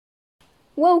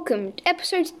Welcome to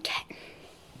episode 10.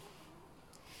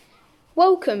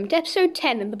 Welcome to episode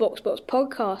 10 of the Box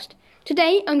podcast.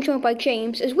 Today I'm joined by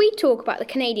James as we talk about the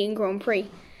Canadian Grand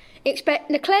Prix. Expect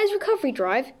Leclerc's recovery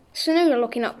drive, Tsunoda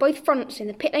locking up both fronts in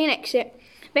the pit lane exit,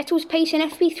 Vettel's pace in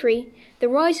FP3, the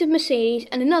rise of Mercedes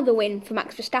and another win for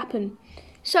Max Verstappen.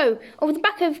 So, off the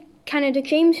back of Canada,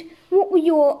 James, what were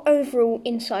your overall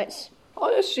insights?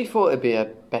 I actually thought it'd be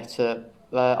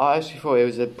I actually thought it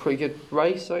was a pretty good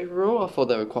race overall. I thought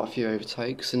there were quite a few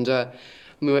overtakes, and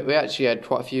we actually had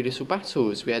quite a few little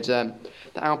battles. We had the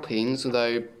Alpines,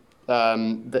 although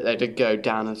they did go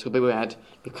down a little bit. We had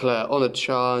Leclerc on a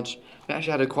charge. We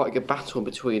actually had a quite good battle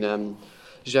between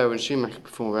Zhou and Schumacher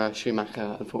before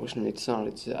Schumacher unfortunately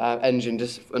decided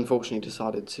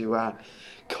to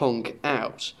conk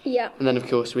out. Yeah. And then of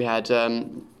course we had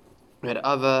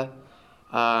other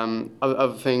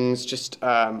things. Just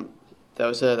there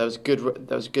was a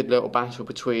good little battle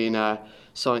between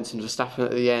Sainz and Verstappen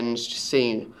at the end.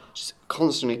 Just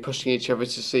constantly pushing each other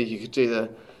to see who could do the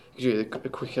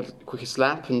quickest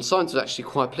lap. And Sainz was actually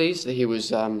quite pleased that he was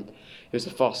the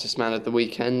fastest man of the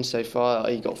weekend so far.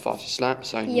 He got fastest lap,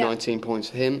 so 19 points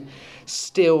for him.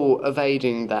 Still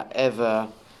evading that ever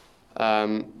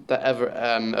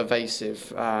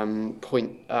evasive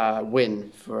point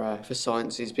win for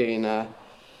Sainz. He's been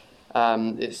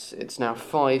it's now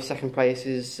 5 second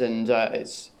places, and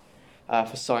it's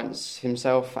for Sainz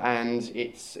himself, and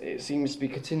it seems to be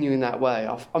continuing that way.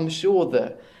 I'm sure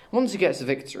that once he gets a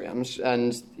victory, and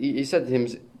he said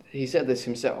this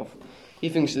himself, he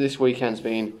thinks that this weekend's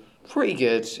been pretty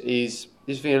good. He's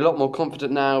feeling a lot more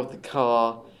confident now with the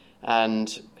car,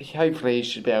 and hopefully he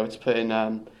should be able to put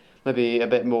in maybe a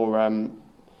bit more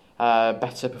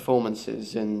better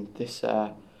performances in this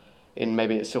in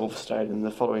maybe at Silverstone in the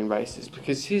following races,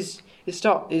 because his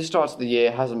start of the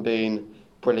year hasn't been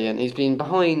brilliant. He's been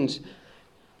behind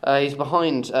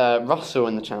Russell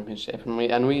in the championship, and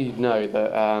we know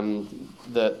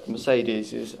that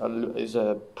Mercedes is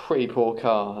a pretty poor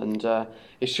car, and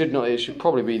it should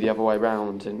probably be the other way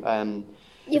round. And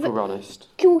if we're honest,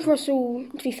 George Russell,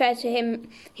 to be fair to him,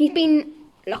 he's been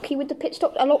lucky with the pit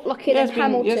stop, a lot luckier than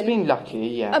Hamilton. He has been lucky,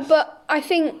 yes. But I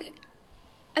think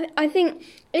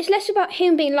it's less about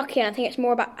him being lucky, and I think it's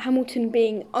more about Hamilton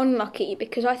being unlucky,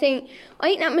 because I think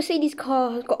that Mercedes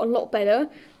car has got a lot better.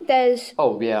 Loads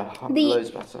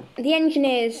better. The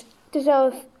engineers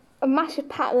deserve a massive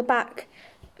pat on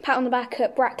the back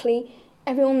at Brackley.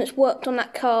 Everyone that's worked on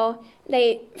that car,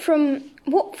 from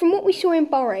what we saw in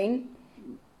Bahrain.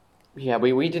 Yeah,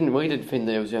 we didn't think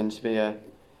that it was going to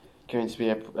be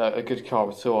a good car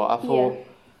at all. I thought,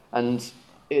 and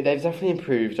they've definitely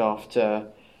improved after.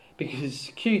 Because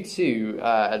Q2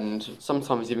 and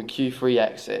sometimes even Q3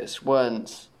 exits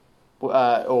weren't,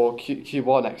 or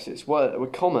Q1 exits were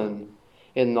common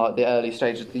in like the early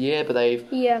stages of the year, but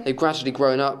they've gradually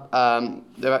grown up.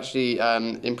 They've actually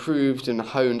improved and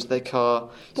honed their car.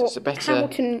 So it's a better.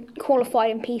 Hamilton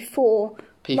qualified in P4.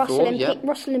 Russell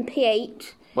in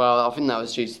P8. Well, I think that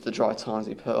was due to the dry tyres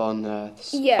he put on.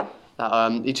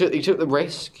 He took the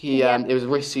risk. It was a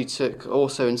risk he took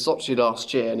also in Sochi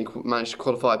last year, and he managed to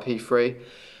qualify P3.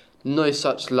 No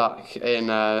such luck in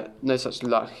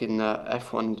F1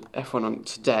 on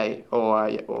today or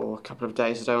a couple of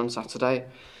days ago on Saturday.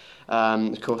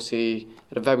 Of course, he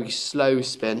had a very slow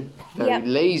spin,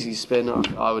 lazy spin,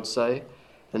 I would say,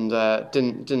 and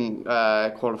didn't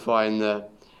qualify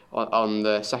on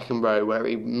the second row where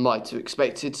he might have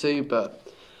expected to. But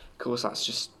of course, that's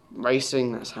just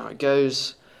racing, that's how it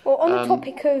goes. Well, on the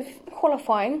topic of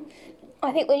qualifying,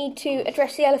 I think we need to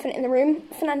address the elephant in the room,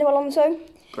 Fernando Alonso.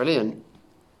 Brilliant.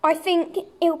 I think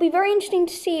it'll be very interesting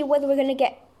to see whether we're going to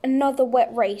get another wet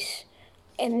race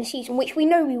in the season, which we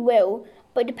know we will,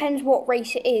 but it depends what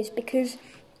race it is, because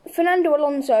Fernando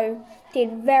Alonso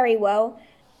did very well.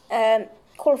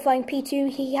 Qualifying P2,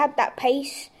 he had that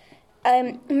pace.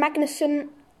 Magnussen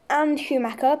and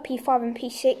Schumacher, P5 and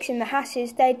P6 in the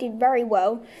Hasses, they did very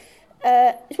well,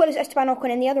 as well as Esteban Ocon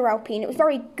in the other Alpine. It was a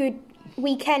very good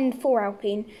weekend for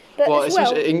Alpine. But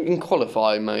in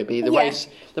qualifying, maybe the race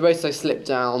they slipped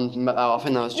down. I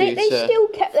think that was due they still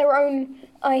kept their own.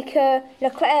 Leclerc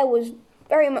was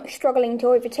very much struggling to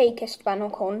overtake Esteban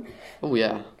Ocon. Oh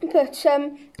yeah. But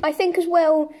I think as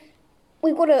well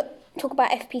we've got to talk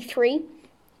about FP3.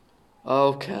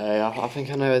 Okay, I think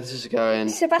I know where this is going.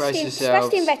 Sebastian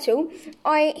Vettel,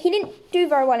 he didn't do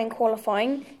very well in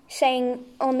qualifying, saying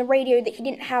on the radio that he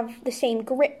didn't have the same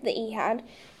grip that he had.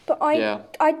 But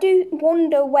I do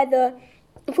wonder whether,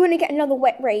 if we're going to get another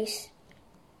wet race,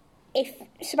 if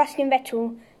Sebastian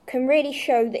Vettel can really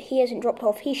show that he hasn't dropped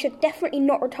off, he should definitely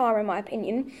not retire, in my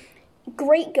opinion.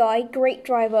 great guy, great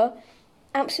driver,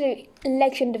 absolute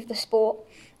legend of the sport.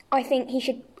 I think he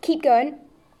should keep going,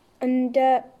 and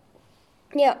I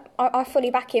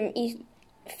fully back him. He's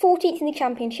 14th in the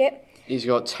championship. He's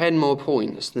got 10 more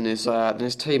points than his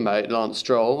teammate Lance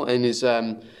Stroll. And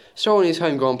Stroll in his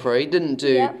home Grand Prix didn't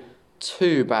do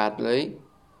too badly,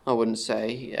 I wouldn't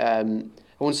say. I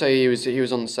wouldn't say he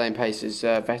was on the same pace as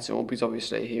Vettel, because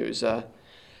obviously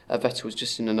Vettel was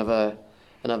just in another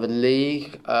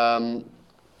league.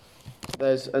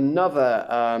 There's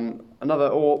another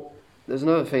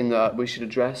thing that we should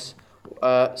address.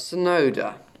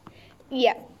 Tsunoda.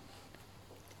 Yeah.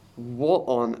 What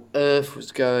on earth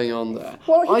was going on there?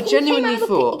 Well, I genuinely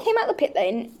thought he came out the pit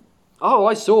lane. Oh,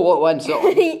 I saw what went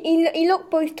on. he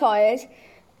locked both tyres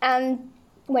and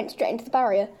went straight into the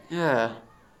barrier. Yeah.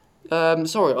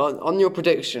 Sorry, on your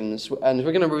predictions, and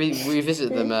we're going to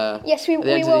revisit them yes, at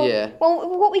the end will. of the year.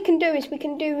 Well, what we can do is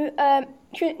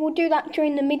we'll do that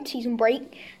during the mid-season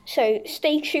break. So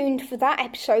stay tuned for that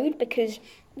episode, because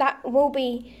that will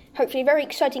be hopefully a very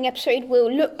exciting episode.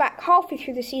 We'll look back halfway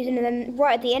through the season, and then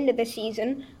right at the end of the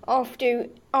season, after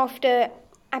Abu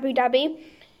Dhabi,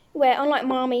 where unlike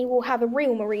Miami, we'll have a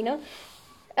real marina,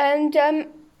 and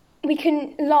we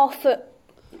can laugh at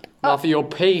your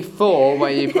P4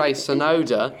 where you play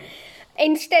Tsunoda.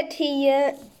 Instead, he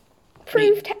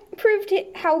proved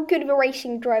it how good of a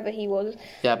racing driver he was.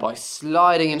 Yeah, by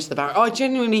sliding into the barrier. I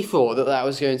genuinely thought it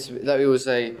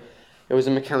was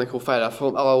a mechanical failure. I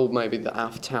thought, maybe the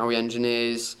AlphaTauri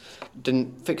engineers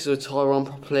didn't fix the tyre on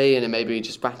properly, and it maybe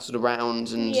just battled around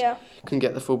and couldn't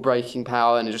get the full braking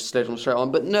power, and it just slid on straight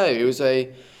on. But no, it was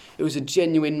a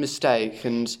genuine mistake,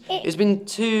 and it's been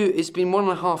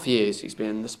 1.5 years he's been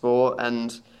in the sport,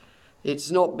 and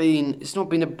it's not been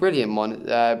a brilliant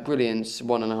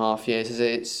 1.5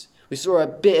 years. We saw a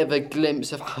bit of a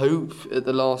glimpse of hope at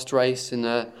the last race in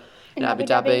Abu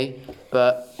Dhabi,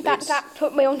 but that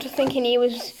put me on to thinking he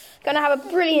was going to have a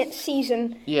brilliant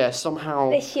season. Yeah, somehow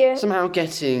this year,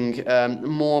 getting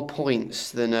more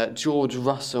points than George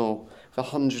Russell for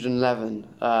 111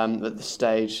 at this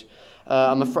stage.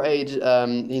 I'm afraid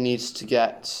he needs to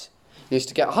get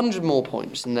 100 more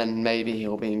points, and then maybe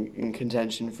he'll be in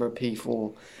contention for a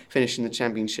P4 finish in the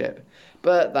championship.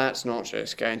 But that's not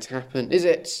just going to happen, is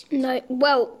it? No.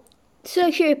 Well,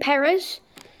 Sergio Perez.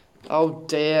 Oh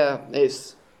dear,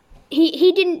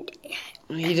 he didn't.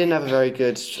 He didn't have a very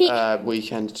good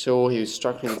weekend at all. He was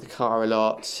struggling with the car a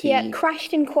lot. He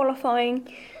crashed in qualifying,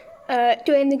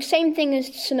 doing the same thing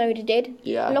as Tsunoda did,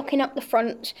 locking up the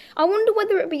front. I wonder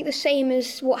whether it would be the same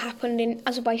as what happened in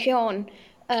Azerbaijan.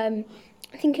 I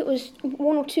think it was 1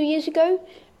 or 2 years ago,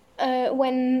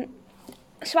 when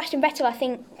Sebastian Vettel, I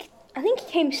think he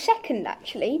came second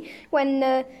actually, when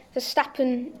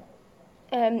Verstappen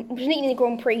was leading the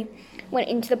Grand Prix, went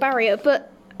into the barrier.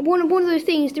 But one of those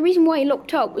things, the reason why he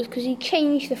locked up was because he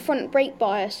changed the front brake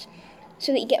bias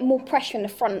so that you get more pressure in the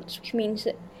fronts, which means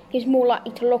that he's more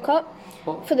likely to lock up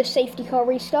for the safety car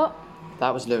restart.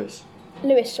 That was Lewis.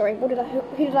 Lewis, sorry. Who did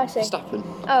I say? Verstappen.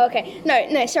 Oh, okay.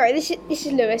 No, sorry. This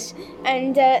is Lewis,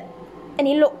 and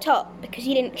he locked up because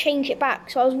he didn't change it back.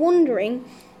 So I was wondering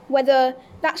whether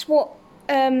that's what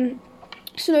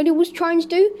Tsunoda was trying to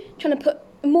do, trying to put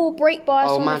more brake bias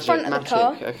on the front of the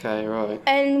car. Okay, right.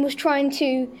 And was trying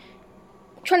to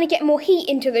get more heat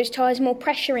into those tyres, more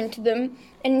pressure into them,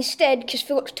 and instead just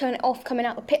forgot to turn it off coming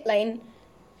out the pit lane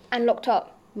and locked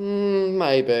up.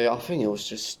 Maybe. I think it was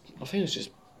just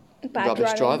bad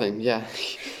rubbish driving. Yeah.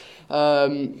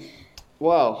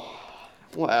 Well,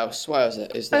 what else? What else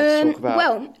is there to talk about?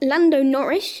 Well, Lando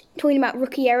Norris, talking about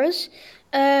rookie errors.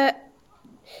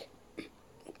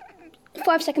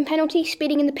 5-second penalty,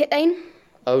 speeding in the pit lane.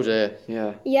 Oh dear,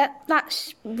 yeah. Yeah,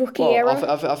 that's rookie error.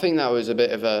 I think that was a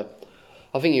bit of a...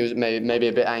 I think he was maybe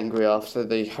a bit angry after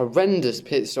the horrendous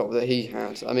pit stop that he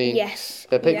had. I mean, yes,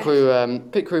 the pit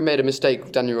crew made a mistake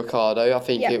with Daniel Ricciardo. I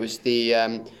think it was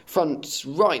the front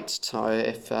right tyre,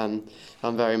 if I'm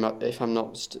not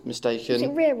mistaken. Was it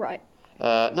rear right?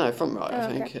 No, front right, I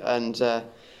think. Okay. And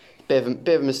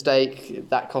bit of a mistake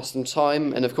that cost them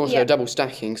time, and of course they were double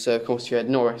stacking. So of course you had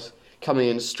Norris coming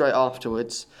in straight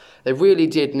afterwards. They really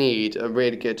did need a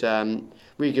really good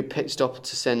pit stop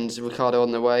to send Ricciardo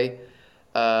on their way.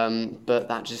 But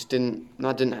that didn't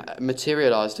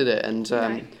materialise, did it? And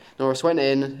Norris went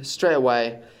in straight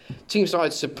away. Team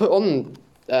decided to put on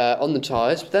the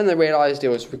tyres, but then they realised it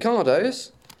was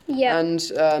Ricciardo's. Yeah.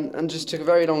 And just took a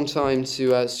very long time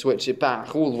to switch it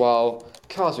back. All the while,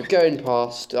 cars were going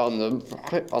past on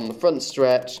the front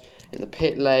stretch in the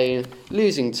pit lane,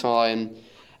 losing time.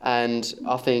 And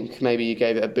I think maybe you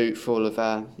gave it a boot full of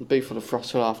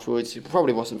throttle afterwards. He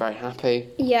probably wasn't very happy.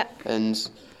 Yeah. And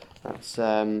that's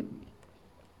I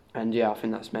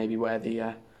think that's maybe where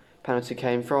the penalty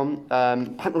came from.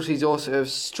 Penalties also have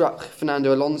struck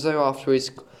Fernando Alonso after his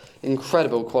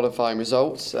incredible qualifying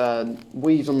results.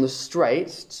 Weaved on the straight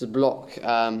to block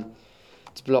Valtteri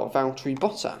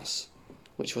Bottas,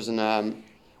 which wasn't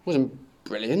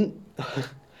brilliant.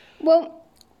 Well,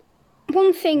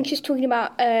 one thing, just talking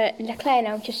about Leclerc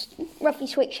now, just roughly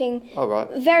switching. All right.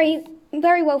 Very,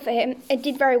 very well for him. It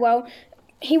did very well.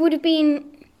 He'd have been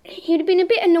a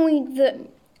bit annoyed that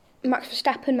Max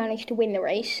Verstappen managed to win the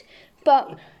race,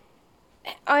 but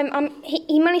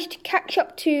he managed to catch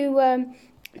up to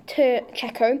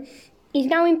Checo. He's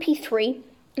now in P3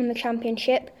 in the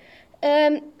championship.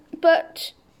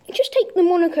 But just take the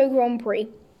Monaco Grand Prix.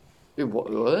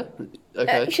 What?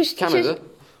 Okay. Canada.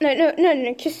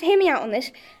 No. Just hear me out on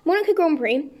this. Monaco Grand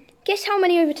Prix. Guess how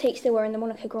many overtakes there were in the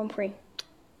Monaco Grand Prix?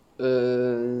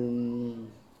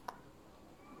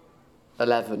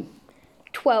 11.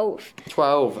 12.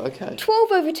 12. Okay.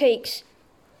 12 overtakes,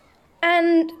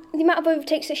 and the amount of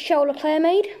overtakes that Charles Leclerc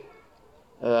made.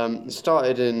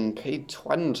 Started in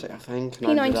P20, I think.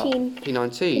 P19.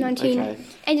 P19. Okay.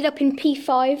 Ended up in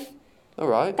P5. All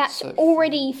right. That's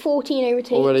already 14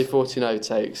 overtakes. Already 14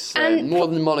 overtakes. And more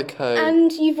than Monaco.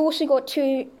 And you've also got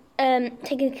to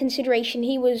take into consideration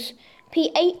he was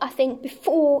P8, I think,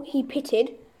 before he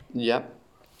pitted. Yep.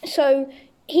 So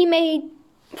he made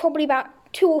probably about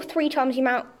 2 or 3 times the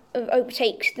amount of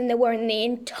overtakes than there were in the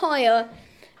entire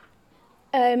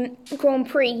Grand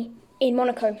Prix in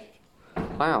Monaco.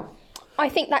 Wow. I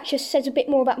think that just says a bit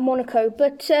more about Monaco.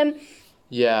 But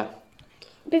yeah.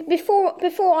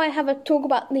 Before I have a talk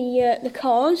about the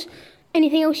cars,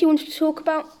 anything else you wanted to talk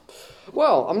about?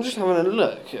 Well, I'm just having a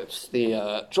look at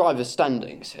the driver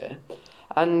standings here,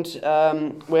 and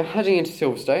we're heading into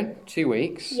Silverstone, 2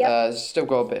 weeks. Yep. Still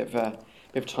got a bit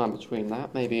of time between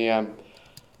that. Maybe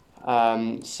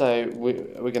so we're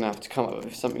going to have to come up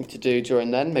with something to do during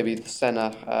then. Maybe the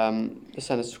Senna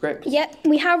script. Yeah,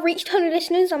 we have reached 100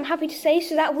 listeners, I'm happy to say,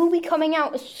 so that will be coming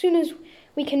out as soon as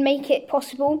we can make it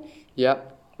possible. Yep.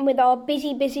 With our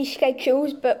busy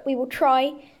schedules, but we will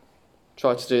try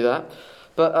to do that.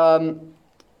 But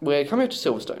we're coming up to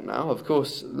Silverstone now. Of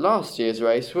course, last year's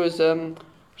race was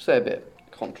say a bit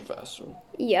controversial.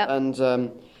 Yeah.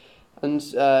 And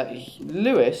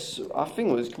Lewis, I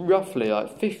think, was roughly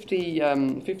like 50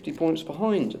 points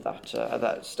behind at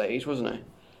that stage, wasn't he?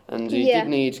 And he did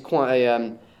need quite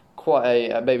a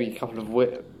maybe a couple of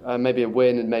maybe a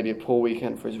win and maybe a poor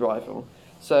weekend for his rival.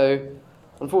 So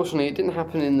unfortunately, it didn't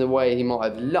happen in the way he might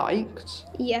have liked.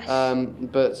 Yes.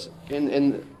 But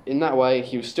in that way,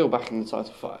 he was still back in the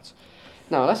title fight.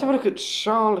 Now let's have a look at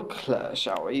Charles Leclerc,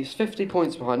 shall we? He's 50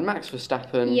 points behind Max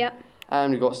Verstappen. Yeah.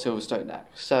 And we've got Silverstone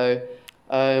next. So,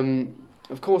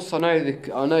 of course, I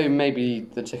know maybe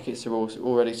the tickets are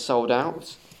already sold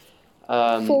out.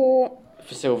 For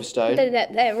Silverstone.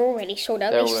 They're already sold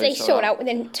out. They sold out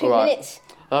within 2 minutes.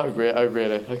 Oh,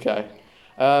 really? Okay.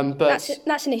 But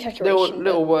that's an exaggeration.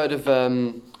 Little word of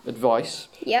advice.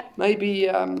 Yeah. Maybe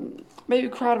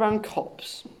crowd around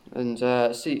cops and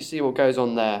see what goes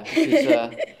on there. Because,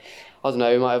 I don't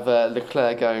know, we might have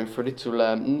Leclerc going for a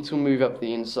little move up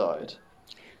the inside.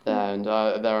 And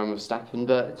there I'm with Verstappen,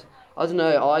 but I don't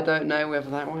know whether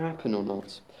that will happen or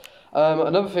not.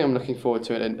 Another thing I'm looking forward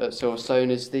to at Silverstone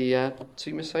is the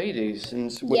 2 Mercedes,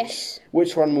 and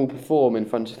which one will perform in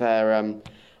front of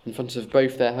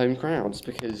both their home crowds,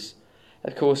 because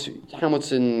of course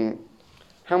Hamilton's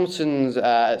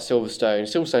at Silverstone.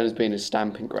 Silverstone has been a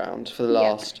stamping ground for the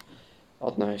last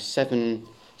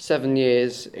 7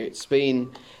 years. It's been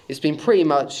pretty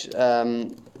much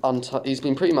he's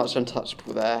been pretty much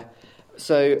untouchable there.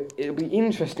 So it'll be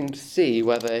interesting to see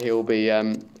whether he'll be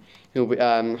able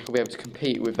to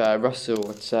compete with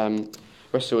Russell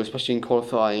Russell, especially in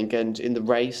qualifying and in the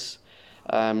race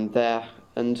there.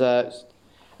 But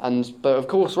of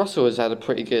course Russell has had a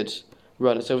pretty good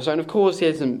run at Silverstone. Of course he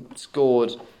hasn't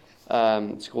scored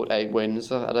 8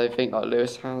 wins. I don't think like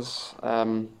Lewis has.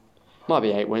 Might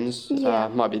be 8 wins.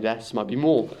 Might be less. Might be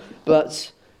more.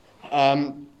 But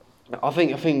I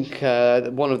think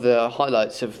one of the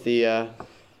highlights of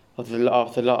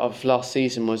last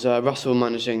season was Russell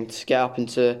managing to get up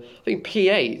into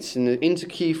P8 and into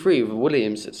Q3 with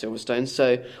Williams at Silverstone.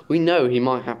 So we know he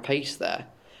might have pace there.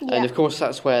 Yeah. And of course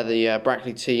that's where the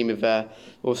Brackley team have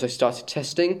also started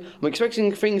testing. I'm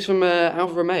expecting things from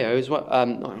Alfa Romeo as well.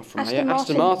 Not Alfa Romeo,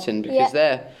 Aston Martin, because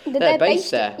they're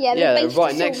based there. Yeah, they're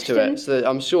right next to it. So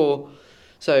I'm sure.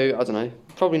 So I don't know.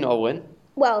 Probably not a win.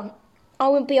 Well, I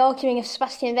wouldn't be arguing if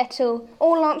Sebastian Vettel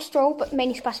or Lance Stroll, but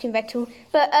mainly Sebastian Vettel.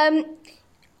 But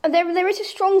there is a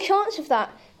strong chance of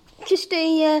that. Just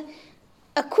a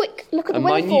quick look at the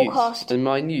weather forecast. A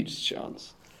minute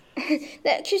chance.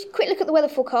 Just a quick look at the weather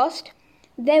forecast.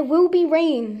 There will be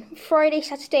rain Friday,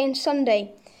 Saturday, and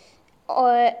Sunday.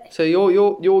 So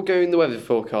you're going the weather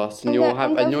forecast, and you're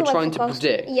trying to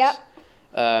predict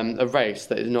a race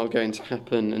that is not going to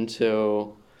happen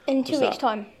until in 2 weeks'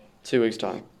 time. 2 weeks'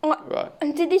 time. Right.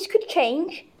 And this could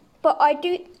change, but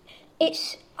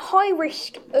it's high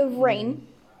risk of rain.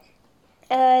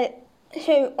 So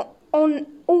on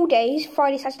all days,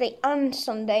 Friday, Saturday, and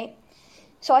Sunday.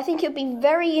 So I think it would be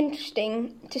very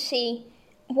interesting to see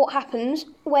what happens.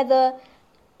 Whether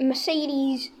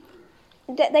Mercedes,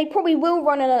 they probably will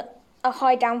run a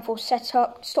high downforce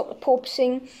setup to stop the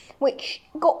porpoising, which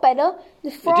got better.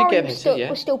 The Ferrari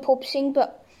was still porpoising,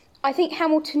 but I think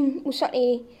Hamilton was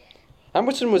certainly.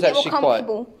 Hamilton was actually quite.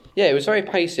 Yeah, it was very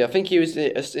pacey. I think he was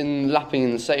lapping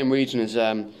in the same region as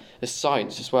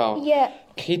Sainz as well. Yeah.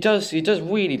 He does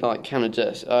really like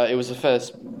Canada. It was the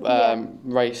first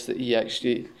race that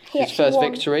his first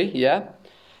won. Victory. Yeah,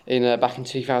 back in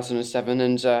 2007,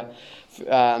 and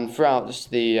throughout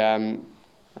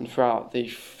the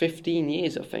 15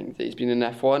 years I think that he's been in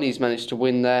F1, he's managed to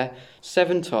win there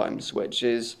 7 times, which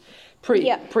is pretty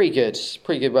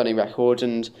good running record.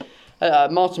 And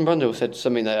Martin Brundle said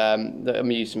something that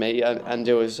amused me, and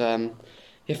it was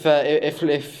if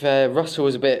Russell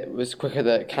was quicker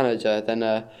at Canada,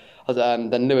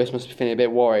 then Lewis must be feeling a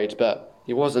bit worried, but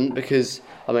he wasn't, because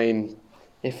I mean,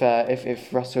 if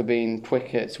Russell had been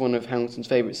quicker, it's one of Hamilton's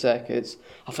favourite circuits.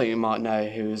 I think we might know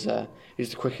who's the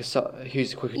quicker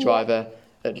driver,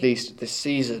 at least this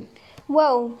season.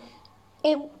 Well,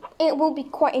 it will be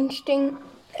quite interesting.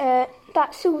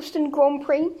 That Silverstone Grand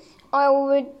Prix, I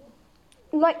would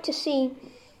like to see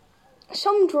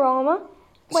some drama.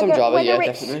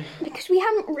 Definitely. Because we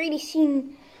haven't really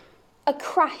seen a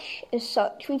crash as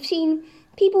such. We've seen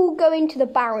people go into the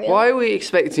barrier. Why are we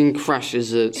expecting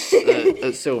crashes at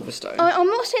Silverstone? I'm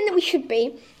not saying that we should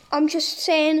be. I'm just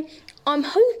saying I'm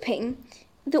hoping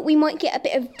that we might get a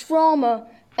bit of drama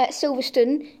at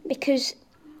Silverstone, because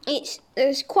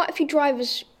there's quite a few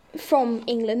drivers from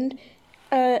England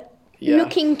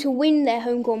looking to win their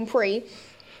home Grand Prix.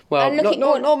 Well,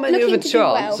 not many of a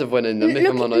chance of winning them, if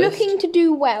I'm honest. Looking to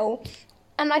do well,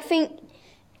 and I think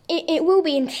it will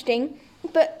be interesting.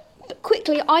 But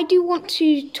quickly, I do want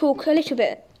to talk a little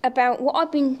bit about what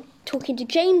I've been talking to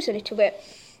James a little bit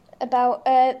about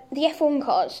the F1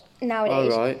 cars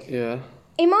nowadays. Oh, right, yeah.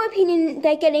 In my opinion,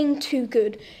 they're getting too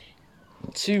good.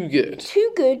 Too good?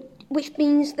 Too good, which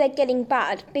means they're getting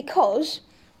bad, because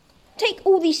take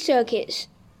all these circuits.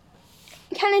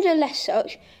 Canada, less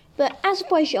such. But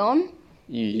Azerbaijan,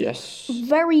 yes,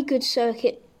 very good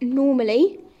circuit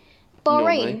normally.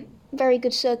 Bahrain, very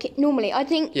good circuit normally. I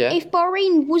think if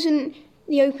Bahrain wasn't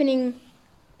the opening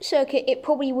circuit, it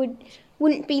probably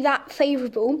wouldn't be that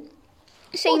favourable.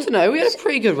 I don't know, we had a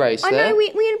pretty good race there. I know, we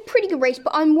had a pretty good race,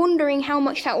 but I'm wondering how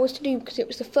much that was to do because it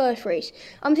was the first race.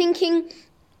 I'm thinking.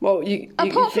 Well, you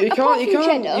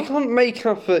can't make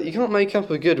up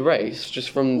a good race just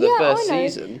from the first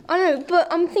season. I know, but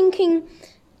I'm thinking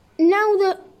now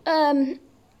that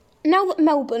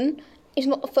Melbourne is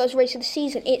not the first race of the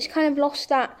season, it's kind of lost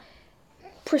that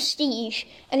prestige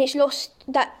and it's lost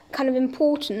that kind of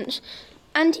importance.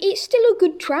 And it's still a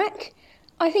good track,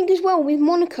 I think, as well. With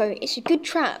Monaco, it's a good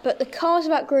track, but the cars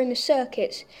have outgrown the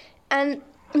circuits, and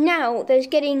now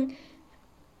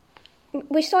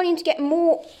we're starting to get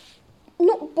more,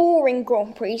 not boring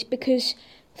Grand Prix, because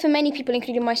for many people,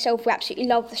 including myself, we absolutely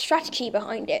love the strategy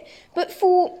behind it. But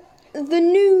for the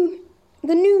new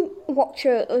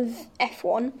watcher of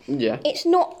F1, it's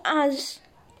not as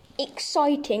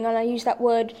exciting, and I use that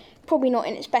word probably not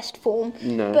in its best form,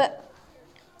 but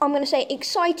I'm going to say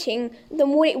exciting than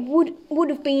what it would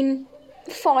have been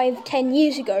 5-10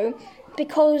 years ago,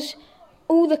 because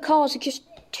all the cars are just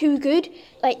too good.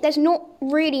 Like, there's not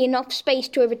really enough space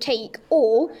to overtake,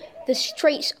 or the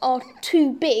straights are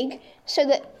too big so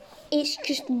that it's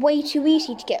just way too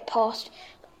easy to get past.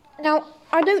 Now,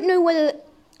 I don't know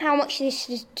how much this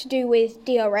is to do with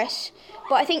DRS,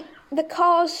 but I think the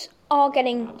cars are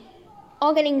getting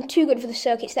too good for the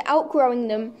circuits. They're outgrowing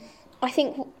them. I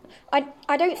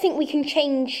don't think we can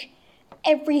change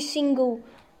every single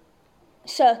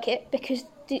circuit, because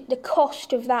the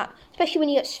cost of that, especially when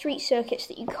you get street circuits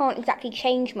that you can't exactly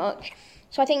change much.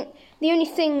 So I think the only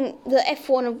thing that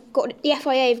the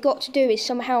FIA have got to do is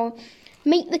somehow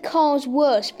make the cars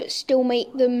worse, but still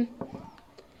make them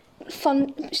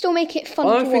fun. Still make it fun.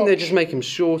 I think they just make them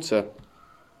shorter.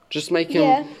 Just make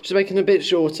him a bit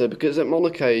shorter, because at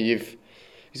Monaco you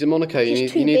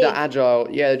need that agile.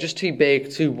 Yeah, they're just too big,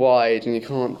 too wide, and you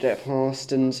can't get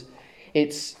past. And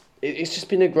it's just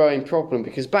been a growing problem,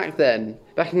 because back in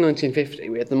 1950,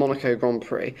 we had the Monaco Grand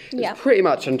Prix. It's pretty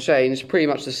much unchanged, pretty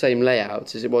much the same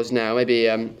layout as it was now. Maybe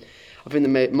I think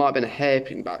there might have been a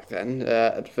hairpin back then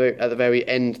at the very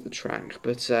end of the track,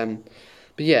 but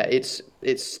yeah, it's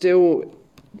still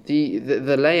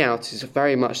the layout is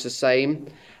very much the same,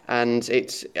 and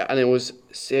it was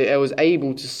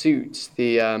able to suit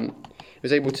the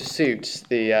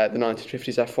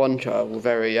 1950s F1 car,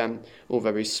 all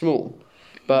very small.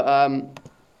 But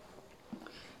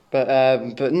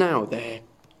now they're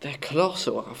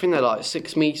colossal. I think they're like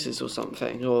 6 meters or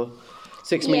something, or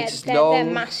 6 meters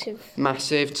long. They're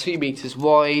massive, 2 meters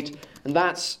wide, and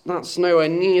that's nowhere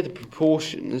near the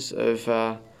proportions of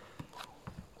the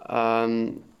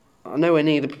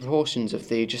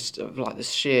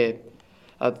sheer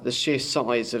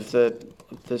size of the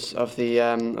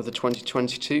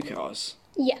 2022 cars.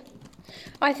 Yeah,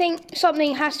 I think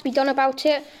something has to be done about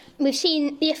it. We've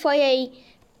seen the FIA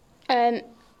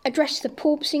address the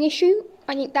porpoising issue.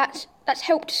 I think that's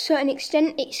helped to a certain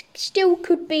extent. It still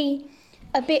could be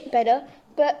a bit better,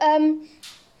 but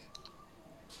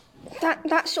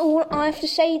that's all I have to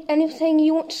say. Anything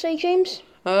you want to say, James?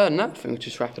 No, I think we'll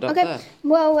just wrap it up there.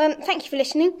 Well, thank you for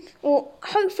listening. We'll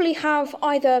hopefully have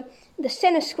either the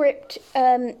Senna script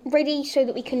ready so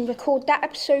that we can record that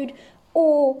episode,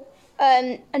 or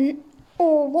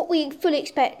what we fully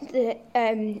expect the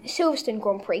Silverstone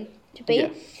Grand Prix to be. Yeah.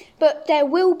 But there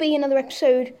will be another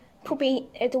episode probably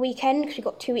at the weekend, because we've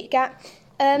got 2 week gap.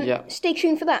 Stay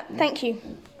tuned for that. Thank you.